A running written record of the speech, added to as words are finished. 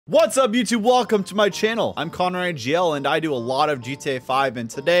What's up, YouTube? Welcome to my channel. I'm ConnorIGL and I do a lot of GTA5, and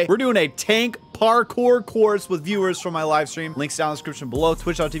today we're doing a tank parkour course with viewers from my live stream. Links down in the description below,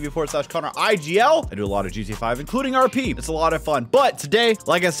 twitch.tv/ConnorIGL. I do a lot of GTA5, including RP. It's a lot of fun. But today,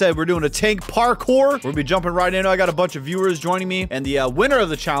 like I said, we're doing a tank parkour. We're gonna be jumping right in. I got a bunch of viewers joining me, and the winner of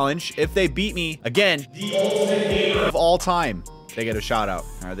the challenge, if they beat me, again, the ultimate gamer of all time, they get a shout out.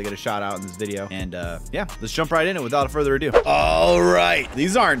 All right, they get a shout out in this video. And yeah, let's jump right in it without further ado. All right,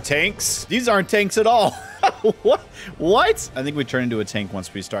 these aren't tanks. These aren't tanks at all. What? I think we turn into a tank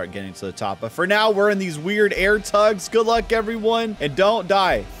once we start getting to the top. But for now, we're in these weird air tugs. Good luck, everyone, and don't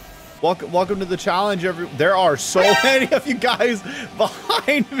die. Welcome to the challenge. There are so many of you guys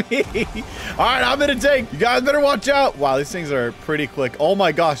behind me. All right, I'm in a tank. You guys better watch out. Wow, these things are pretty quick. Oh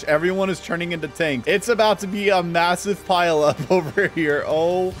my gosh, everyone is turning into tanks. It's about to be a massive pile up over here.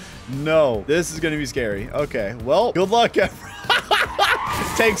 Oh no, this is gonna be scary. Okay, well, good luck, everyone.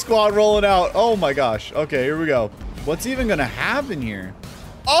 Tank squad rolling out. Oh my gosh. Okay, here we go. What's even gonna happen here?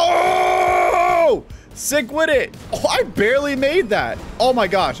 Oh! Sick with it. Oh, I barely made that. Oh my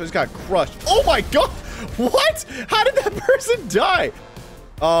gosh, I just got crushed. Oh my god. What? How did that person die?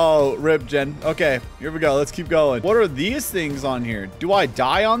 Oh, rip, Jen. Okay, here we go. Let's keep going. What are these things on here? Do I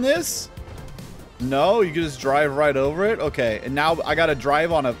die on this? No, you can just drive right over it. Okay, and now I gotta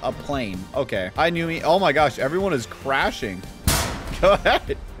drive on a plane. Okay, I knew me. Oh my gosh, everyone is crashing. Go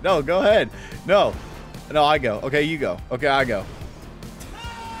ahead. No, go ahead. No, I go. Okay, you go. Okay, I go.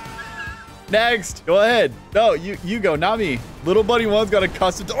 Next, go ahead. No, you go, not me. Little buddy one's got a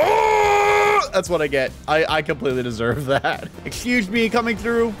custom. Oh, that's what I get. I completely deserve that. Excuse me, coming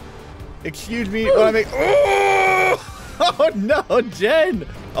through. Excuse me. What I make? Oh no, Jen.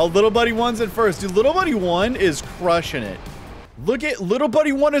 Oh, little buddy one's in first. Dude, little buddy one is crushing it. Look at little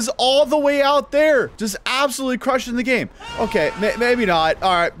buddy one is all the way out there, just absolutely crushing the game. Okay, maybe not.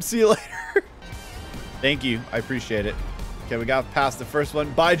 All right, see you later. Thank you, I appreciate it. Okay, we got past the first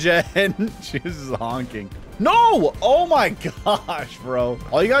one. Bye, Jen. She was honking. No! Oh my gosh, bro.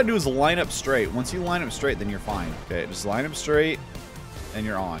 All you gotta do is line up straight. Once you line up straight, then you're fine. Okay, just line up straight and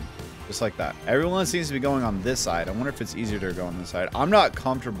you're on. Just like that. Everyone seems to be going on this side. I wonder if it's easier to go on this side. I'm not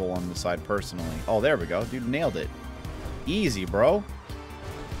comfortable on this side personally. Oh, there we go. Dude, nailed it. Easy, bro.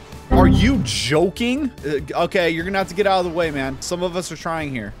 Are you joking? Okay, you're gonna have to get out of the way, man. Some of us are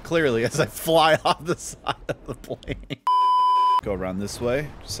trying here, clearly, as I fly off the side of the plane. Go around this way,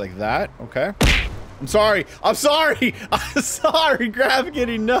 just like that. Okay. I'm sorry. I'm sorry. I'm sorry, Grab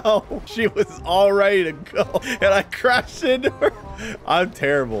Kitty. No. She was all ready to go, and I crashed into her. I'm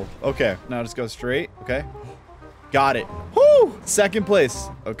terrible. Okay, now just go straight. Okay. Got it. Whoo! Second place.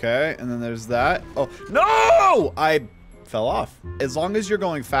 Okay, and then there's that. Oh, no! I fell off. As long as you're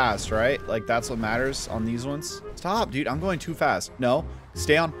going fast, right? Like, that's what matters on these ones. Stop, dude. I'm going too fast. No.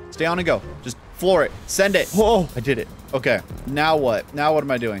 Stay on and go. Just floor it. Send it. Whoa, I did it. Okay, now what? Now what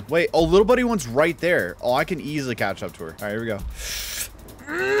am I doing? Wait, oh, little buddy one's right there. Oh, I can easily catch up to her. All right, here we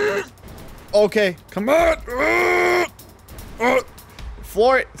go. Okay, come on.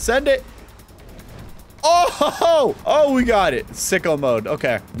 Floor it. Send it. Oh, we got it. Sicko mode.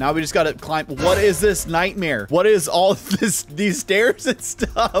 Okay, now we just gotta climb. What is this nightmare? What is all this, these stairs and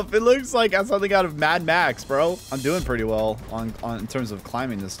stuff? It looks like something out of Mad Max, bro. I'm doing pretty well on in terms of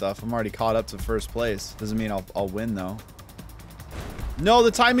climbing this stuff. I'm already caught up to first place. Doesn't mean I'll win though. No,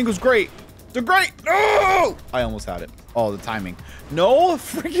 the timing was great. They're great. No, I almost had it. Oh, the timing. No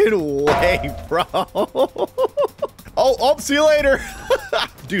freaking way, bro. Oh, see you later.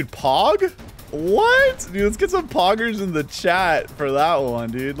 Dude, Pog? What? Dude, let's get some poggers in the chat for that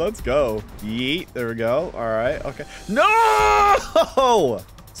one, dude. Let's go. Yeet. There we go. All right. Okay. No!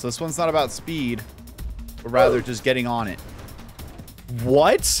 So this one's not about speed, but rather just getting on it.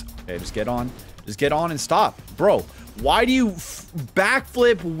 What? Okay, just get on. Just get on and stop. Bro, why do you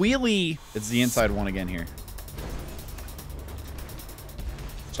backflip wheelie? It's the inside one again here.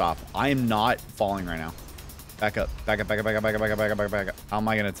 Stop. I am not falling right now. Back up. Back up, back up, back up, back up, back up, back up, back up, back up. How am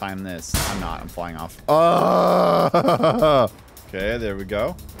I gonna time this? I'm not. I'm flying off. Okay, there we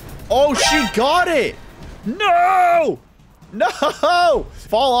go. Oh, she got it! No! No!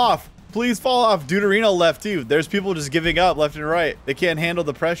 Fall off. Please fall off. Deuterino left too. There's people just giving up left and right. They can't handle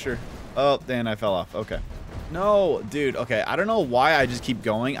the pressure. Oh, then I fell off. Okay. No, dude. Okay, I don't know why I just keep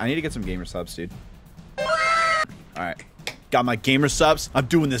going. I need to get some gamer subs, dude. All right. Got my gamer subs. I'm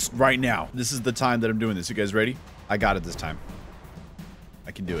doing this right now. This is the time that I'm doing this. You guys ready? I got it this time.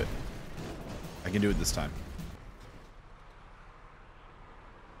 I can do it. I can do it this time.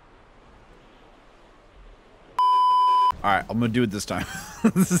 All right, I'm gonna do it this time.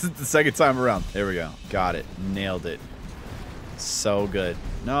 This is the second time around. There we go. Got it. Nailed it. So good.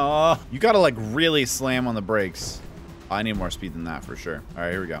 No, you gotta like really slam on the brakes. I need more speed than that for sure. All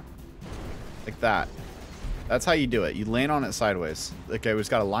right, here we go. Like that. That's how you do it. You land on it sideways. Okay, we just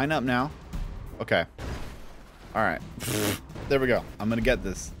gotta line up now. Okay. All right. There we go. I'm gonna get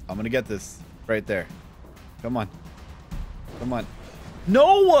this. I'm gonna get this right there. Come on. Come on.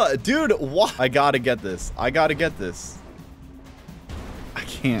 No, dude, what? I gotta get this. I gotta get this.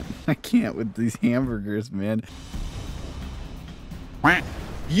 I can't with these hamburgers, man.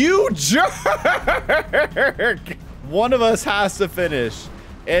 You jerk! One of us has to finish,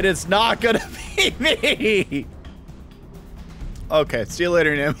 and it's not gonna be me. Okay, see you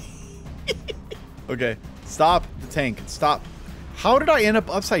later, Nim. Okay, stop the tank. Stop. How did I end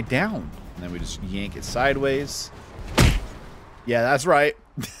up upside down? And then we just yank it sideways. Yeah, that's right.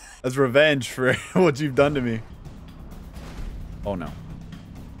 That's revenge for what you've done to me. Oh no.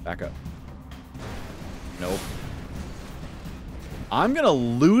 Back up. Nope. I'm gonna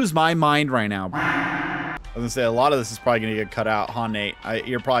lose my mind right now. I was gonna say a lot of this is probably gonna get cut out, huh, Nate?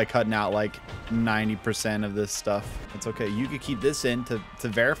 You're probably cutting out like 90% of this stuff. It's okay. You could keep this in to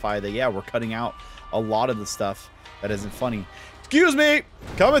verify that, yeah, we're cutting out a lot of the stuff that isn't funny. Excuse me,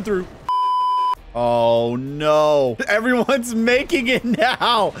 coming through. Oh no, everyone's making it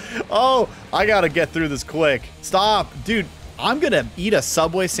now. Oh, I gotta get through this quick. Stop, dude. I'm gonna eat a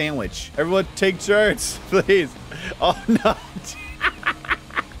Subway sandwich. Everyone take turns, please. Oh no.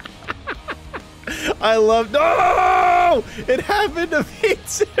 I love, no! It happened to me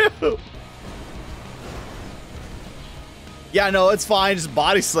too. Yeah, no, it's fine. Just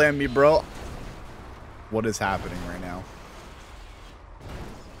body slam me, bro. What is happening right now?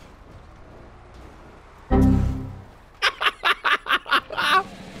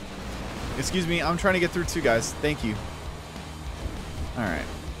 Excuse me, I'm trying to get through too, guys. Thank you. All right.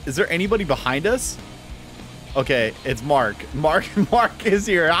 Is there anybody behind us? Okay, it's Mark. Mark is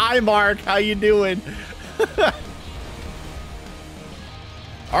here. Hi, Mark. How you doing?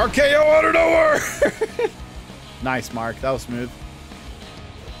 RKO out of nowhere. Nice, Mark. That was smooth.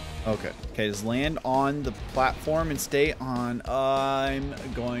 Okay. Okay, just land on the platform and stay on. I'm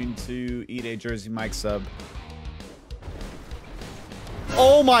going to eat a Jersey Mike sub.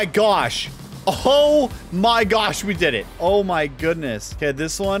 Oh my gosh. Oh my gosh, we did it. Oh my goodness. Okay,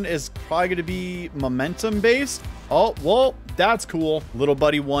 this one is probably going to be momentum based. Oh, well, that's cool. Little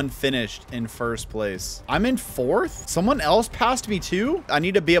buddy one finished in first place. I'm in fourth. Someone else passed me too. I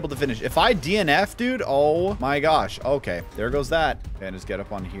need to be able to finish. If I DNF, dude, oh my gosh. Okay, there goes that. Okay, just get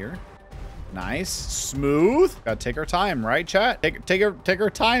up on here. Nice. Smooth. Gotta take our time, right, chat? Take our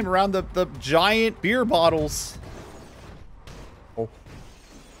time around the giant beer bottles. Oh.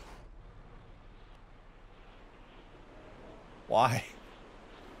 Why?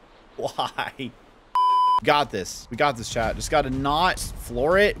 Why? Got this. We got this, chat. Just got to not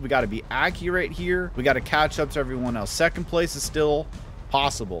floor it. We got to be accurate here. We got to catch up to everyone else. Second place is still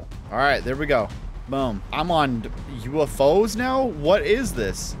possible. All right, there we go. Boom. I'm on UFOs now. What is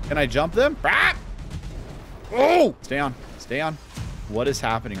this? Can I jump them? Ah! Oh! Stay on. Stay on. What is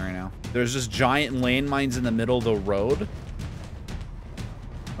happening right now? There's just giant landmines in the middle of the road.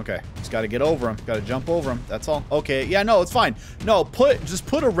 Okay, just got to get over them. Got to jump over them. That's all. Okay, yeah, no, it's fine. No, just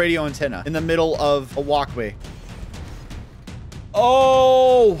put a radio antenna in the middle of a walkway.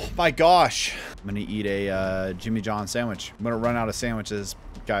 Oh my gosh. I'm gonna eat a Jimmy John sandwich. I'm gonna run out of sandwiches.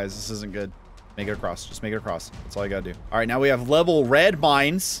 Guys, this isn't good. Make it across. Just make it across. That's all I gotta do. All right, now we have level red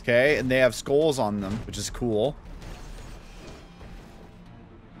mines. Okay, and they have skulls on them, which is cool.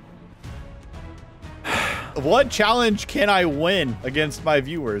 What challenge can I win against my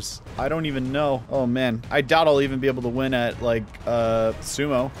viewers? I don't even know. Oh man, I doubt I'll even be able to win at like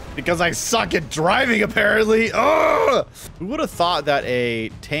sumo because I suck at driving apparently. Ugh! Who would have thought that a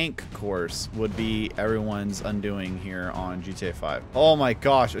tank course would be everyone's undoing here on GTA 5? Oh my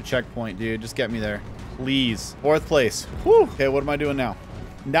gosh, a checkpoint, dude. Just get me there, please. Fourth place. Whew. Okay, what am I doing now?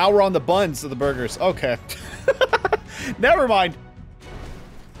 Now we're on the buns of the burgers. Okay. Never mind.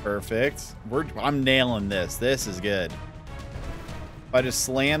 Perfect. I'm nailing this. This is good. If I just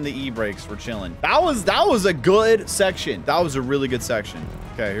slam the e-brakes, we're chilling. That was a good section. That was a really good section.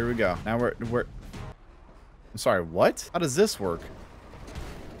 Okay, here we go. Now we're I'm sorry, what? How does this work?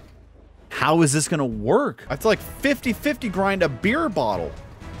 How is this gonna work? I have to like 50-50 grind a beer bottle.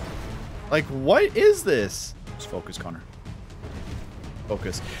 Like, what is this? Just focus, Connor.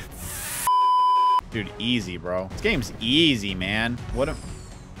 Focus. Dude, easy, bro. This game's easy, man.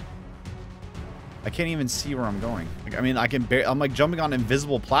 I can't even see where I'm going. Like, I mean, I'm like jumping on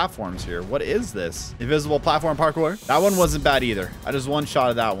invisible platforms here. What is this? Invisible platform parkour? That one wasn't bad either. I just one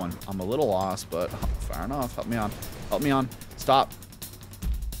shot at that one. I'm a little lost, but fair enough. Help me on. Help me on. Stop.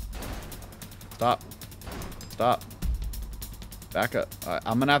 Stop. Stop. Back up.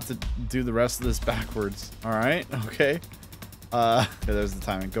 I'm gonna have to do the rest of this backwards. All right. Okay. Okay, there's the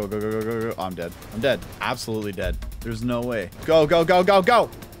timing. Go, go, go, go, go, go. Oh, I'm dead. I'm dead. Absolutely dead. There's no way. Go, go, go, go, go.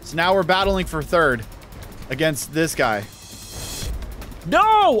 So now we're battling for third against this guy.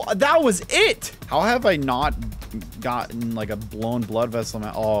 No, that was it. How have I not gotten like a blown blood vessel in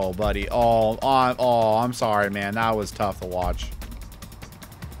my... Oh, buddy. Oh, I'm sorry, man. That was tough to watch.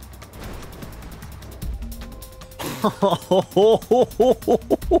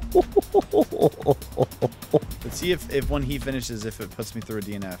 Let's see if when he finishes, if it puts me through a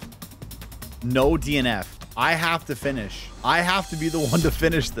DNF. No DNF. I have to finish. I have to be the one to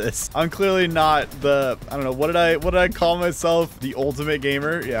finish this. I'm clearly not the, I don't know, what did I call myself? The ultimate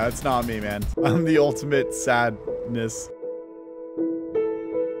gamer? Yeah, it's not me, man. I'm the ultimate sadness.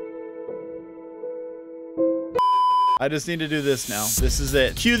 I just need to do this now. This is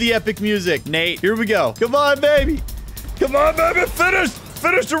it. Cue the epic music. Nate, here we go. Come on, baby. Come on, baby. Finish.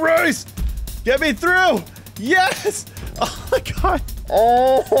 Finish the race. Get me through. Yes. Oh my God.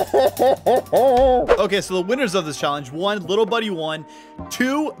 Oh. Okay, so the winners of this challenge: 1, Little Buddy won.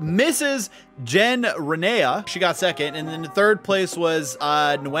 2, Mrs. Jen Renea. She got second. And then the third place was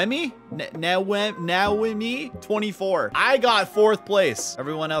Noemi 24. I got fourth place.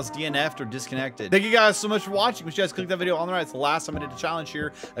 Everyone else DNF'd or disconnected. Thank you guys so much for watching. Make sure you guys click that video on the right. It's the last time I did a challenge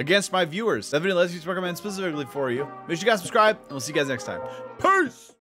here against my viewers. That video lets me recommend specifically for you. Make sure you guys subscribe, and we'll see you guys next time. Peace.